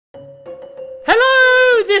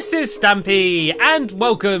this is Stampy, and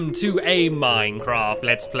welcome to a Minecraft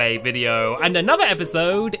Let's Play video, and another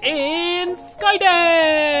episode in Skyden!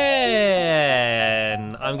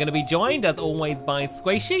 I'm going to be joined, as always, by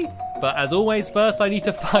Squishy, but as always, first I need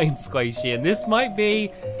to find Squishy, and this might be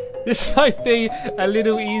a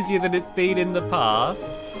little easier than it's been in the past,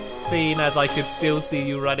 seeing as I could still see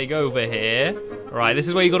you running over here. Right, this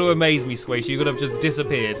is where you got to amaze me, Squishy. You could have just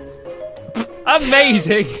disappeared.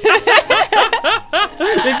 Amazing!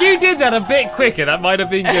 If you did that a bit quicker, that might have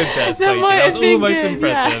been good there, Squishy. That was almost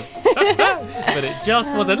impressive. Yeah. But it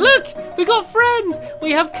just wasn't. Look! We got friends!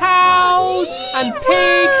 We have cows and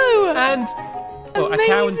pigs and... What, a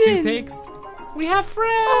cow and 2 pigs? We have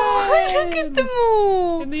friends! Oh, look at them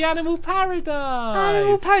all! In the animal paradise!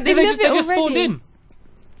 Animal paradise, They just spawned in.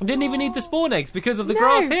 Didn't even need the spawn eggs because of the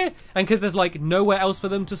grass here, and because there's like nowhere else for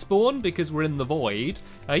them to spawn because we're in the void.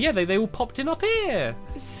 Yeah, they all popped in up here.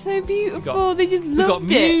 It's so beautiful. They just loved it. We got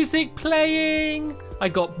music playing. I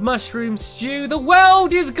got mushroom stew. The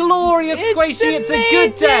world is glorious, Squishy. It's a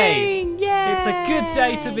good day. Yay. It's a good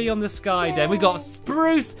day to be on the Skyden. We got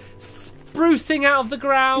sprucing out of the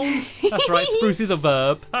ground. That's right, spruce is a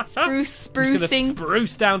verb. Sprucing. Just gonna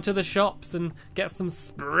spruce down to the shops and get some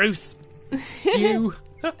spruce stew.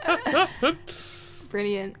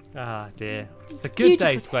 Brilliant. Ah, dear. It's a good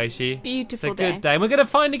day, Squishy. Beautiful day. It's a good day. And we're going to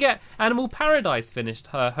finally get Animal Paradise finished,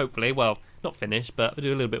 hopefully. Well, not finished, but we'll do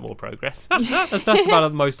a little bit more progress. That's about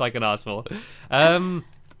the most I can ask for.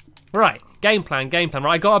 Right, game plan. Right,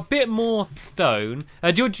 I got a bit more stone.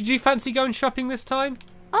 Do you fancy going shopping this time?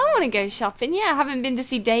 I want to go shopping. Yeah, I haven't been to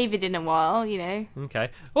see David in a while, you know. Okay.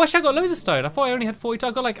 Oh, actually, I got loads of stone. I thought I only had 42.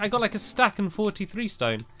 I got like a stack and 43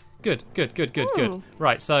 stone. Good.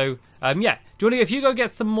 Right, so, yeah. Do you want to, if you go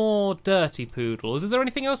get some more dirty poodles, is there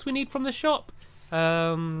anything else we need from the shop?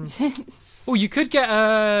 Oh, you could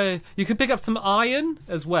get, you could pick up some iron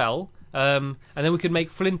as well. And then we could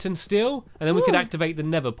make flint and steel, and then we could activate the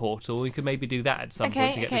Nether portal. We could maybe do that at some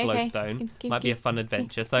point to get the glowstone. Might be a fun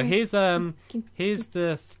adventure. So here's the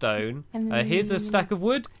stone. Here's a stack of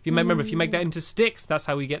wood. If you remember, if you make that into sticks, that's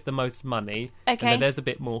how we get the most money. Okay. And then there's a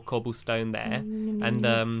bit more cobblestone there.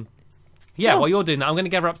 And yeah, while you're doing that, I'm going to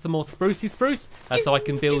gather up some more spruce so I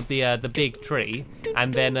can build the big tree,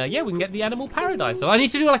 and then yeah, we can get the Animal Paradise. So I need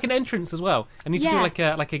to do like an entrance as well. I need to do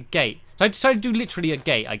like a gate. So I decided to do literally a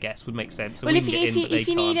gate, I guess, would make sense. So well, if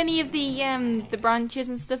you need any of the branches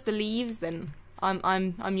and stuff, the leaves, then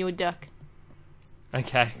I'm your duck.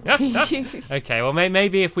 Okay. Okay. Well,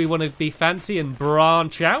 maybe if we want to be fancy and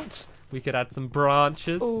branch out, we could add some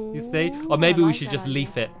branches. Ooh, you see, or maybe we should just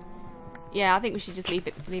leaf it. Yeah, I think we should just leave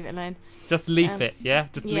it alone. Just leaf it, yeah.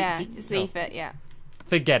 Just leave it, yeah.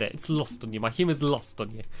 Forget it. It's lost on you. My humor's lost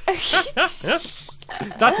on you.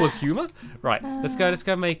 That was humor. Right. Let's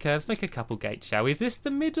go make a couple gates, shall we? Is this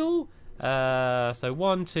the middle? So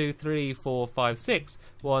 1, 2, 3, 4, 5, 6.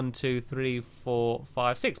 1, 2, 3, 4,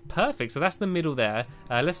 5, 6. Perfect. So that's the middle there.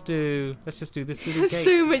 Let's just do this little gate. There's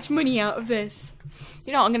so much money out of this.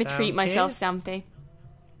 You know what? I'm going to treat myself, Stampy.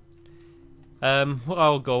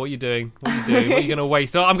 Oh god, what are you doing? What are you going to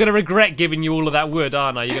waste? Oh, I'm going to regret giving you all of that wood,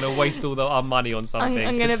 aren't I? You're going to waste all our money on something.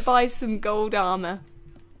 I'm going to buy some gold armor.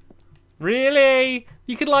 Really?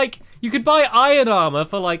 You could buy iron armor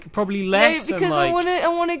for like probably less. No, because I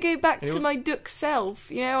want to go back to my duck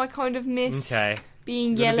self. You know, I kind of miss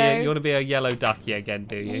being yellow. You want to be a yellow ducky again,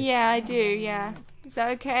 do you? Yeah, I do. Yeah. Is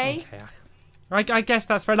that okay? Okay. I guess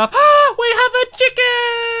that's fair enough. We have a chicken!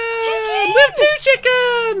 We have 2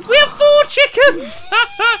 chickens! We have 4 chickens!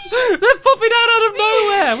 They're popping out of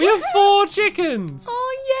nowhere! We have 4 chickens!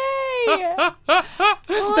 Oh, yay!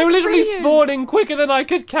 They were literally spawning quicker than I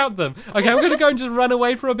could count them. Okay, I'm going to go and just run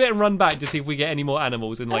away for a bit and run back to see if we get any more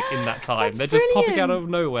animals in that time. They're just popping out of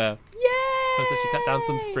nowhere. Yay! Let's actually cut down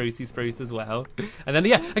some spruce as well. And then,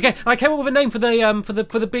 yeah, okay, I came up with a name for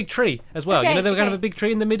the big tree as well. You know, they were going to have a big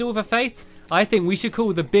tree in the middle with a face? I think we should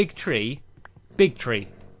call the big tree Big Tree.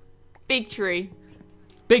 Big tree.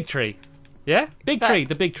 Big tree. Yeah? Tree,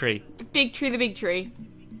 the big tree. Big tree, the big tree.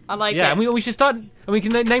 I like it. Yeah, and we should start, and we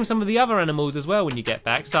can name some of the other animals as well when you get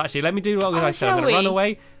back. So actually, let me do what I said. I'm going to run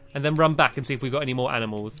away and then run back and see if we've got any more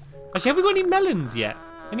animals. Actually, have we got any melons yet?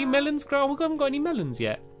 Any melons grow? We haven't got any melons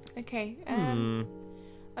yet. Okay. I'm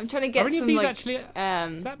trying to get some, these like, actually,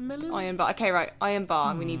 is that melon? Iron bar. Okay, right. Iron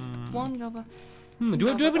bar. We need 1 gold. Do we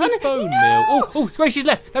have any bone meal? Oh, wait, she's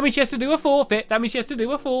left. That means she has to do a forfeit.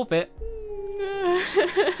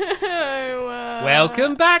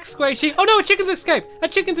 Welcome back, Squishy. Oh no, a chicken's escaped.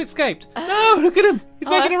 No, look at him. He's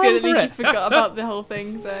making a run for it. You forgot about the whole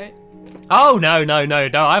thing, so. Oh, no.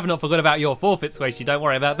 I have not forgot about your forfeit, Squishy. Don't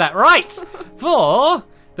worry about that. Right. For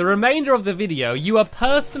the remainder of the video, you are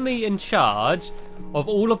personally in charge of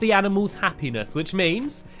all of the animals' happiness, which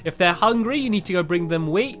means if they're hungry, you need to go bring them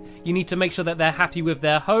wheat. You need to make sure that they're happy with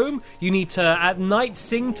their home. You need to, at night,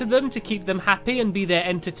 sing to them to keep them happy and be their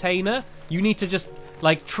entertainer. You need to just,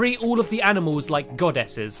 like, treat all of the animals like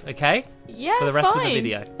goddesses, okay? Yeah, For the that's rest fine. of the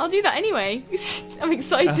video. I'll do that anyway. I'm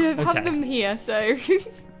excited to have okay. them here, so...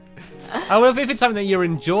 Oh, well, if it's something that you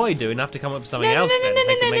enjoy doing, I have to come up with something else then.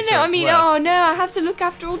 They can make sure I it's mean, worse. oh no, I have to look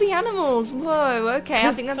after all the animals. Whoa, okay,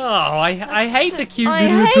 I think that's... Oh, I hate the cute I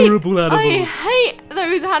little hate- adorable animals. I hate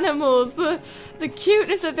those animals. The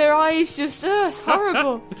cuteness of their eyes just, it's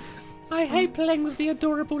horrible. I hate playing with the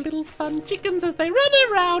adorable little fun chickens as they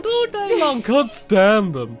run around all day long. Can't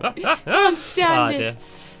stand them. Can't stand it. Dear.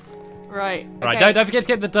 Right. Right, okay. don't forget to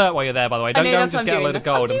get the dirt while you're there, by the way. Don't I know, go and that's what just I'm get a doing. load of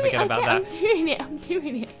gold and forget about that. I'm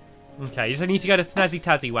doing it. Okay, you just need to go to Snazzy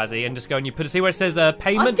Tazzy Wazzy and just go and you see where it says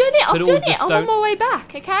payment. I'm doing it. put I'm all doing the it. I'm on stone- my way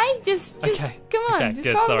back. Okay, just Okay. come on. Okay, just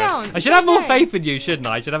good, calm sorry. down. I should have more Okay. faith in you, shouldn't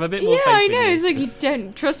I? I should have a bit more Yeah, faith I in know. you. It's like you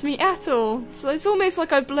don't trust me at all. So it's almost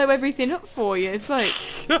like I blow everything up for you. It's like,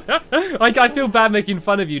 I feel bad making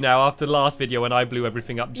fun of you now after last video when I blew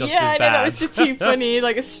everything up just yeah, as I bad. know that was just too funny.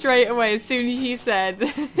 Like straight away, as soon as you said.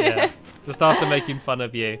 Yeah, just after making fun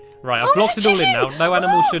of you. Right, I've Oh, blocked there's it a all in now. chicken! No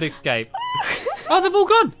animals Oh! should escape. Oh, they've all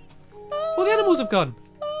gone. All the animals have gone.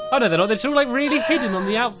 Oh no, they're not. They're still like really hidden on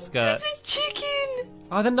the outskirts. This is chicken.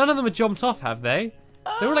 Oh, then none of them have jumped off, have they?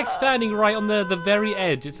 They were like standing right on the very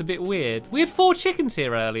edge. It's a bit weird. We had 4 chickens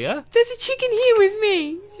here earlier. There's a chicken here with me.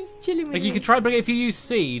 It's just chilling with Like me. you could try and bring it if you use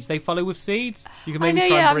seeds. They follow with seeds. You can I maybe know,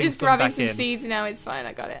 try yeah. and I'm bring just some grabbing back some in. seeds now. It's fine.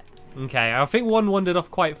 I got it. Okay, I think one wandered off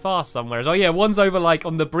quite fast somewhere. Oh yeah, one's over like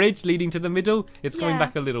on the bridge leading to the middle. It's coming Yeah.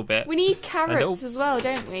 back a little bit. We need carrots oh. as well,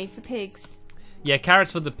 don't we, for pigs? Yeah,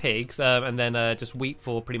 carrots for the pigs, and then just wheat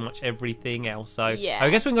for pretty much everything else. So Yeah. I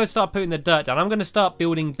guess we're going to start putting the dirt down. I'm going to start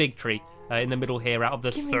building Big Tree in the middle here out of the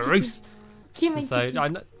Give me a spruce. Give me So chicken. I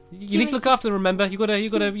know, you need to look after them. Remember, you gotta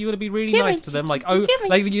be really Give me nice to them. Like chicken. Give me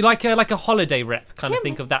like you like a holiday rep kind of Give me-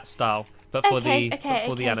 think of that style, but for the Okay,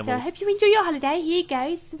 for the so I animals. hope you enjoy your holiday. Here you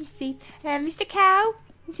go, some seeds. Mr. Cow.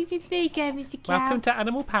 There you go, Mr. Cow. Welcome to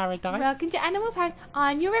Animal Paradise. Welcome to Animal Park.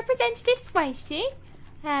 I'm your representative, Squishy.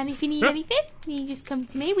 If you need anything, you just come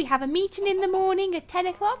to me. We have a meeting in the morning at 10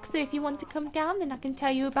 o'clock, so if you want to come down, then I can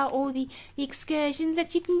tell you about all the excursions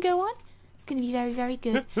that you can go on. It's going to be very, very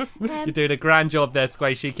good. You're doing a grand job there,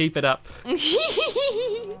 Squishy. Keep it up.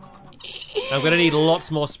 I'm gonna need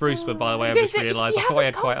lots more spruce wood, by the way. I've just realised. I thought I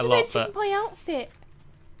had quite a lot, but my outfit.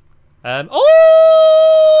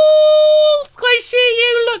 oh, Squishy,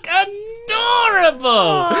 you look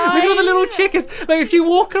adorable! Look at all the little chickens. Like if you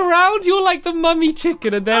walk around, you're like the mummy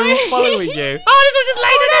chicken, and they're all following you. Oh, this one just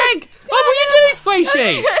laid an egg. Oh, what are you doing,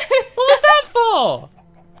 Squishy? What was that for?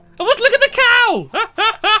 Oh, look at the cow!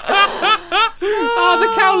 Oh,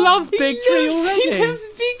 the cow loves Big Tree already. He loves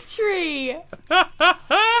Big Tree.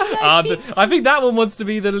 I think that one wants to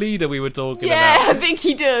be the leader we were talking Yeah, about. I think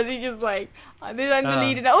he does. He just like, I'm the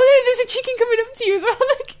leader now. Oh, there's a chicken coming up to you as well.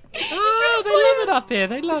 Look. Oh, they love it up here.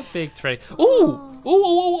 They love Big Tree.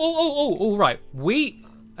 Oh, right. Wheat,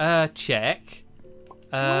 check.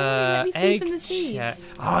 let me feed them the Egg, seeds. check.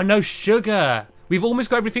 Oh, no sugar. We've almost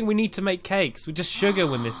got everything we need to make cakes. With just sugar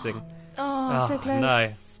we're missing. Oh, so Oh, close.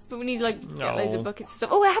 no. But we need like get loads Oh. of buckets and stuff.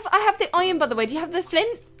 Oh, I have the iron, by the way. Do you have the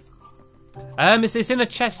flint? It's in a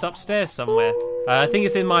chest upstairs somewhere. I think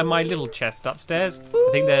it's in my little chest upstairs. I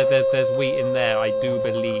think there's wheat in there. I do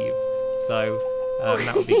believe. So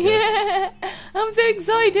that would be good. Yeah, I'm so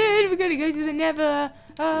excited. We're gonna go to the Nether.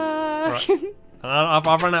 Right. And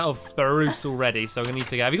I've run out of spruce already, so I need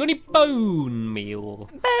to go. Have you got any bone meal?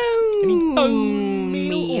 Any bone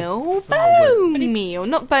meal? Bone meal,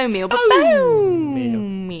 not bone meal, but bone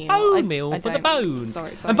meal. Bone meal I for the don't- bones.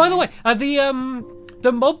 Sorry. And by the way,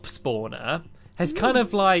 the mob spawner has kind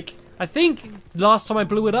of like, I think last time I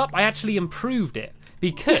blew it up, I actually improved it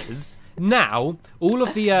because now all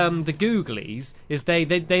of the googlies is they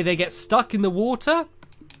get stuck in the water.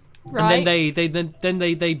 Right. And then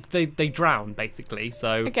they drown basically. So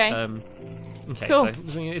Okay. okay. Cool.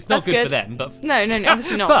 So it's not That's good for good. them, but No,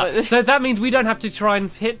 obviously not. but so that means we don't have to try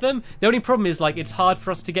and hit them. The only problem is like it's hard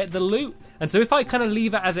for us to get the loot. And so if I kind of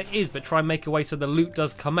leave it as it is, but try and make a way so the loot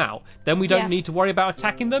does come out, then we don't Yeah. need to worry about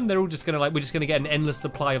attacking them. They're all just gonna we're just gonna get an endless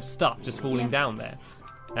supply of stuff just falling Yeah. down there.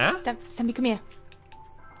 Huh? Sammy, come here.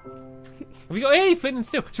 Have we got hey flint and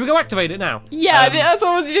steel? Should we go activate it now? Yeah, that's what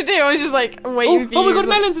I wanted to do. I was just like waiting for you. Oh, we got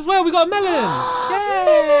like, melons as well. We got a melon.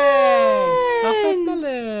 Yay! Our first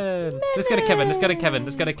melon. Let's go to Kevin. Let's go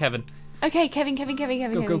to Kevin. Okay, Kevin.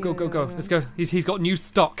 Go. Let's go. He's got new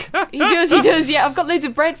stock. He does. Yeah, I've got loads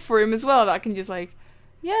of bread for him as well that I can just like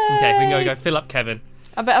Yay! Okay, we can go fill up Kevin.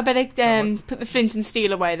 I better put the flint and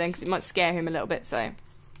steel away then, because it might scare him a little bit. So.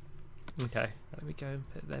 Okay, let me go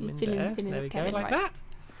and put them in Filling there. There we go, Kevin, like right. that.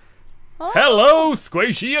 Oh. Hello,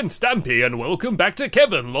 Squishy and Stampy, and welcome back to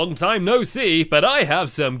Kevin. Long time no see, but I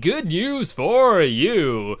have some good news for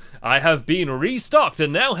you. I have been restocked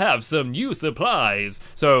and now have some new supplies.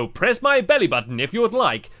 So press my belly button if you'd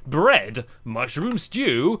like bread, mushroom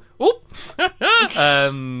stew,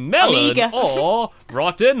 melon, eager. or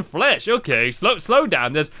rotten flesh. Okay, slow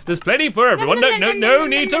down. There's plenty for everyone. No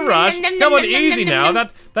need to rush. Come on, easy now.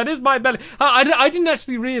 That is my belly. I didn't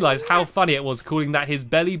actually realise how funny it was calling that his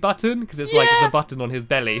belly button, because it's like Yeah. the button on his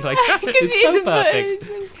belly. Like Because it's so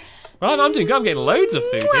perfect. Well, I'm doing good. I'm getting loads of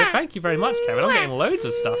food here. Thank you very much, Kevin. I'm getting loads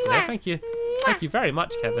of stuff here. Thank you. Thank you very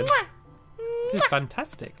much, Kevin. This is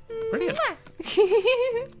fantastic. Brilliant.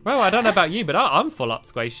 Well, I don't know about you, but I'm full up,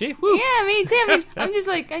 Squishy. Woo. Yeah, me too.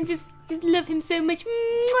 I just love him so much.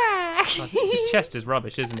 His chest is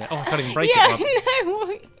rubbish, isn't it? Oh, I can't even break Yeah, it. Rub. I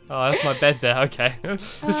know. Oh, that's my bed there. Okay.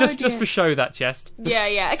 It's just dear. for show, that chest. Yeah.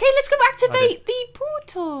 Okay, let's go activate did. the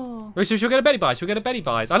portal. Should we get a Betty Buys? Should we get a Betty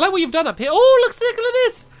Buys? I like what you've done up here. Oh, look at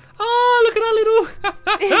this. Oh, look at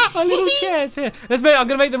our little chairs here. I'm going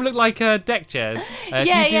to make them look like deck chairs. If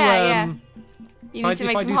Yeah, you do, yeah. You need If to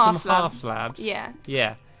make I some do half some slabs. half slabs. Yeah.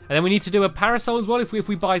 Yeah. And then we need to do a parasol as well if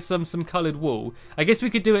we buy some coloured wool. I guess we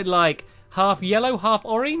could do it like half yellow, half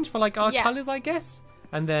orange for like our Yeah. colours, I guess.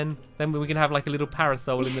 And then we can have like a little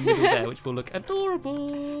parasol in the middle there, which will look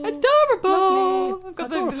adorable. Adorable. I've got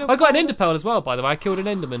the Adorable. little I got an ender pearl as well, by the way. I killed an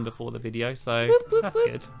enderman before the video, so Boop, boop, that's boop.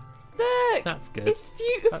 good. Look. That's good. It's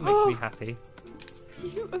beautiful. That makes me happy.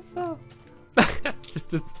 Beautiful.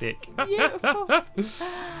 Just a stick. Beautiful. Right,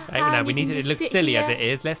 now we you need can it to just look sit silly as here, it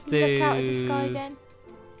is. Let's do. Look out at the sky then.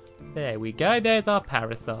 There we go. There's our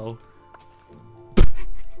parasol.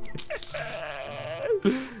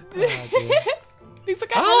 Looks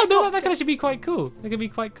like a Oh no, helicopter. that can actually be quite cool. That can be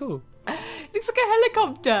quite cool. Looks like a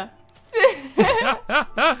helicopter.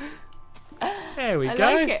 There we I go.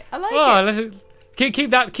 like it. I like Oh, it. let's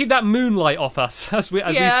keep that moonlight off us as we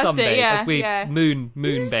Yeah, that's sunbathe, it, yeah, as we yeah. moon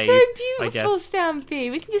This is bathe. so I beautiful, guess.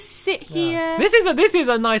 Stampy. We can just sit here. This is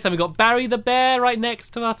a nice one. We've got Barry the bear right next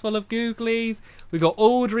to us, full of googlies. We've got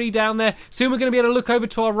Audrey down there. Soon we're going to be able to look over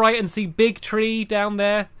to our right and see Big Tree down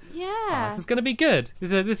there. Yeah. This is going to be good.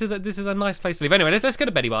 This is a nice place to live. Anyway, let's go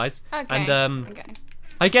to Betty Wise. Okay. And Okay.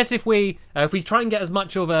 I guess if we try and get as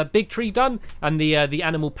much of a Big Tree done and the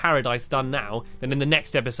Animal Paradise done now, then in the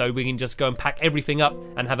next episode we can just go and pack everything up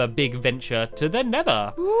and have a big venture to the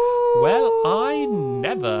Nether. Ooh. Well, I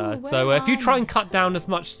never. So if you try and cut down as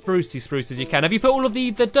much spruce as you can. Have you put all of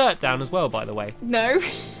the dirt down as well, by the way? No.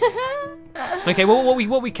 Okay, well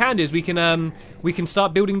what we can do is we can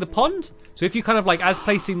start building the pond. So if you kind of like, as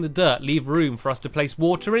placing the dirt, leave room for us to place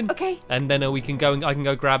water in. Okay. And then I can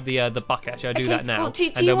go grab the bucket. Actually, I'll do that now. Well, do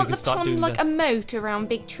and you then want we can the start pond doing like a moat around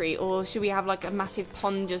Big Tree, or should we have like a massive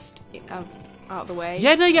pond just out of the way?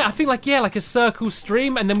 Yeah, I think like a circle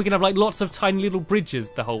stream, and then we can have like lots of tiny little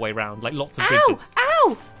bridges the whole way round, like lots of Ow! bridges.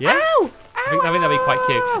 Ow! Yeah? Ow! I think that'd be quite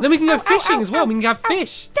cute. And then we can go fishing as well. We can have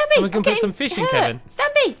fish. Stampy, And we can I'm put some getting fish in, hurt. Kevin.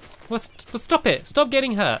 Stampy! Well, stop it. Stop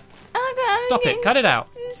getting hurt. I'm Stop it. getting Cut it out.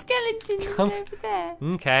 Skeletons Come. over there.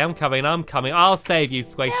 Okay, I'm coming. I'll save you,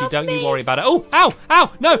 Squishy. Help Don't you me. worry about it. Oh,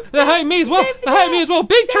 ow! No, they're hurting me as well. Over They're hurting me there. as well.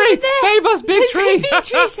 Big It's Tree, over there. save us, Big It's Tree. Big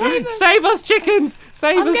Tree, save us. Save us, chickens.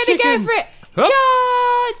 Save I'm us, gonna chickens. go for it. Hup.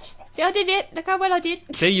 Charge! See, I did it. Look how well I did.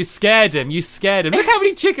 See, you scared him. Look how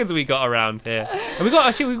many chickens we got around here. And we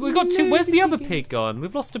got two. Where's the other pig gone?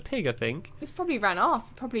 We've lost a pig, I think. It's probably ran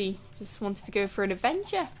off. Probably just wanted to go for an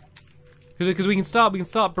adventure. Because we can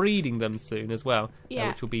start breeding them soon as well. Yeah.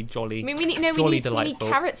 Which will be jolly. I mean, we need jolly we need delightful.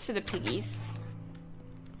 carrots for the piggies.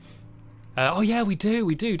 Oh yeah, we do,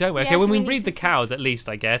 don't we? Yeah, Okay, when so we we need breed to the see- cows, at least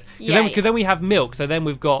I guess, Yeah, because then we have milk. So then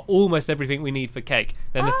we've got almost everything we need for cake.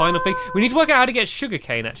 Then the final thing, we need to work out how to get sugar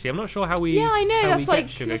cane. Actually, I'm not sure how we. Yeah, I know. how That's we like get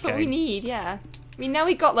sugar that's what we need. Yeah. I mean, now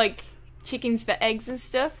we got like chickens for eggs and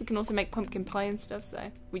stuff. We can also make pumpkin pie and stuff. So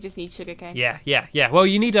we just need sugar cane. Yeah. Well,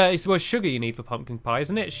 you need it's sugar you need for pumpkin pie,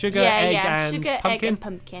 isn't it? Sugar, egg, and Sugar, pumpkin. egg, and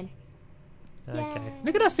pumpkin. Okay. Yeah.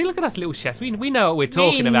 Look at us, little chefs. We know what we're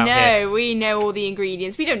talking about we know, here. We know all the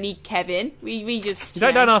ingredients. We don't need Kevin. We just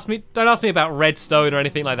Don't ask me about redstone or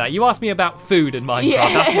anything like that. You ask me about food in Minecraft.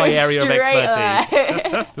 That's my area of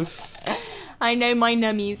straight expertise. I know my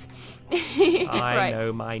nummies.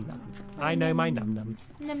 I know my num-nums.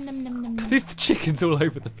 Num num num num. There's chickens all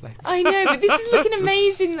over the place. I know, but this is looking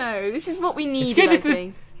amazing though. This is what we need. good, I this is-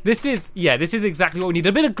 think. This is exactly what we need.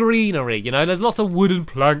 A bit of greenery, there's lots of wooden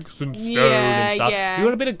planks and stone Yeah, and stuff. yeah. You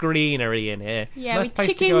want a bit of greenery in here. Yeah, nice with place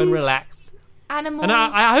to go and chickens. relax. animals. And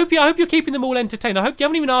I hope you're keeping them all entertained. I hope you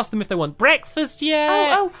haven't even asked them if they want breakfast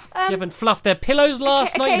yet. You haven't fluffed their pillows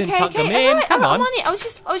last night. You didn't tuck them in. Right, Come on. I'm on it.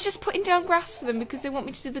 I was just putting down grass for them because they want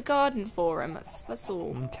me to do the garden for them. That's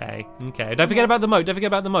all. Okay. Don't forget about the moat.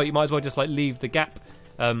 You might as well just like leave the gap.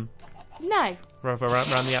 No. Around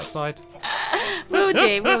the outside. Will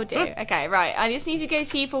do. Okay, right. I just need to go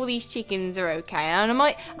see if all these chickens are okay, and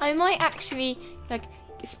I might actually like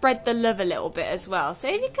spread the love a little bit as well. So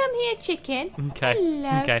if you come here, chicken. Okay.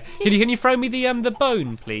 Hello. Okay. Can you throw me the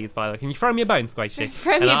bone, please? By the way, can you throw me a bone, Squishy?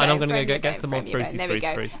 Throw me a bone. And I'm gonna throw go me a get bone, some throw more me a bone. spruce. There we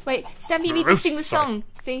go. Spruce. Wait, Stamp, you need to sing the Sorry. song.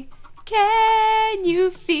 See? Can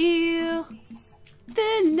you feel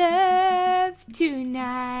the love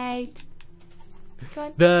tonight? Go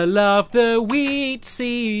on. The love the wheat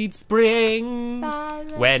seeds bring.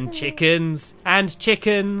 When chickens and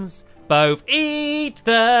chickens both eat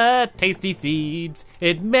the tasty seeds,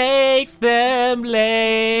 it makes them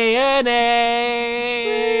lay an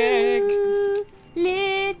egg. Ooh,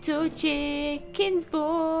 little chickens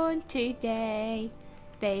born today.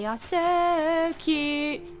 They are so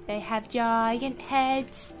cute. They have giant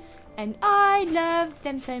heads. And I love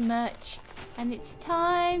them so much. And it's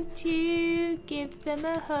time to give them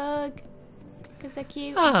a hug. Because they're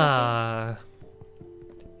cute. Ah.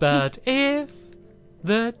 But if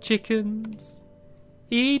the chickens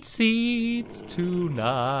eat seeds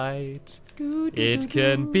tonight, it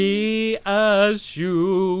can be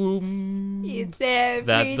assumed It's every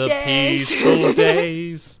that the day. peaceful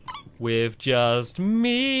days with just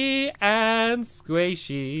me and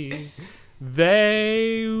Squishy,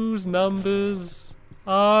 those numbers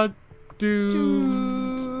are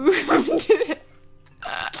doomed.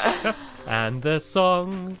 And the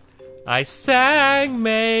song I sang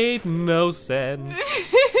made no sense,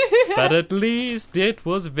 but at least it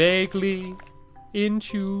was vaguely in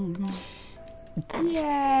tune.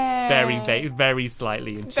 Yeah. Very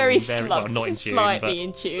slightly in tune. Very well, not in tune, slightly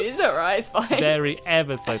in tune. It's alright, it's fine. but very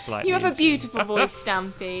ever so slightly. You have in a beautiful voice,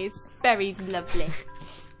 Stampy. It's very lovely.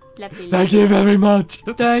 Lovely. Thank you very much.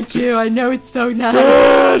 Thank you. I know it's so nice.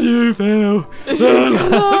 How do you feel?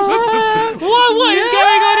 What is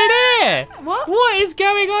going on in here? What? What is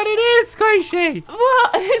going on in here, Squishy?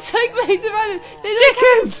 What? It's like loads of random.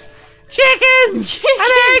 Chickens! Chickens!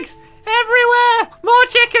 And eggs! Everywhere! More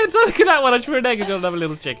chickens! Oh, look at that one. I just threw an egg and got another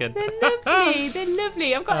little chicken. They're lovely. They're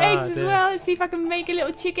lovely. I've got Oh, eggs as dear. well. Let's see if I can make a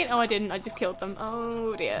little chicken. Oh, I didn't. I just killed them.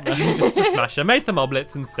 Oh, dear. just smash them. Made them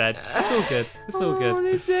omelets instead. It's all good. It's all Oh, good.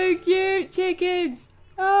 they're so cute. Chickens.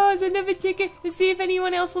 Oh, there's another chicken. Let's see if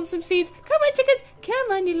anyone else wants some seeds. Come on, chickens.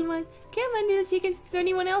 Come on, little ones. Come on, little chickens. Is there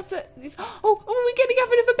anyone else that is... Oh, we're going to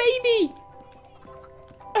have another baby.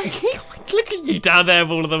 Look at you down there,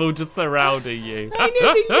 all of them all just surrounding you. I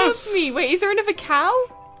know, they love me. Wait, is there another cow?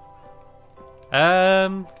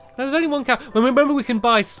 There's only one cow. Remember, we can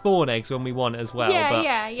buy spawn eggs when we want as well. Yeah, but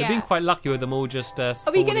yeah. We've been quite lucky with them all just Are we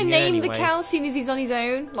spawning gonna in name anyway. the cow as soon as he's on his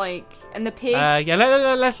own, like, and the pig?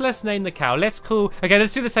 Yeah, let's name the cow. Let's call. Okay,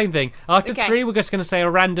 let's do the same thing. After Okay. 3, we're just going to say a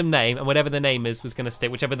random name, and whatever the name is was going to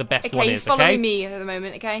stick, whichever the best one Okay, is. he's following Okay. me at the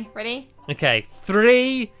moment. Okay, ready? Okay.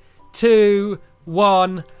 3, 2,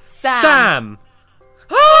 1. Sam.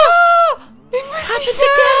 It must be Happened Sam.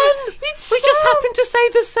 again. It's We just Sam. happened to say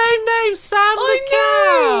the same name, Sam the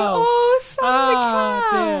cow. Oh, Sam the cow.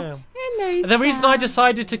 Damn. Hello, The reason I Sam.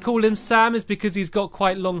 decided to call him Sam is because he's got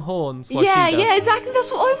quite long horns. what Yeah, she does. yeah, exactly.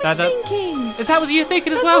 That's what I was That- thinking. Is that what you're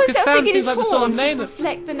thinking as That's well? what I Because was Sam thinking. seems His like the sort of horns name just that.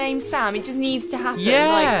 reflect the name Sam. It just needs to happen.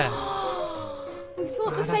 Yeah. Like, we thought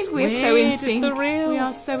the That's same. We're so weird. in It's sync. surreal. We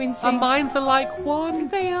are so in Our sync. minds are like one.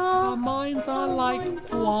 They Our are. minds are like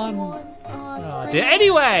one. Oh, it's Oh, brilliant. dear.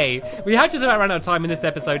 Anyway, we have just about run out of time in this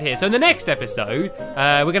episode here. So in the next episode,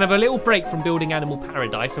 we're going to have a little break from building Animal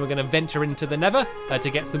Paradise, and we're going to venture into the Nether to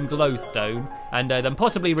get some glowstone, and then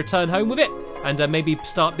possibly return home with it, and maybe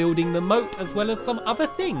start building the moat as well as some other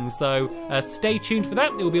things. So stay tuned for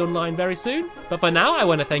that. It will be online very soon. But for now, I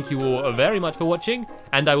want to thank you all very much for watching,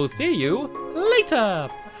 and I will see you later.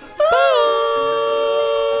 Bye!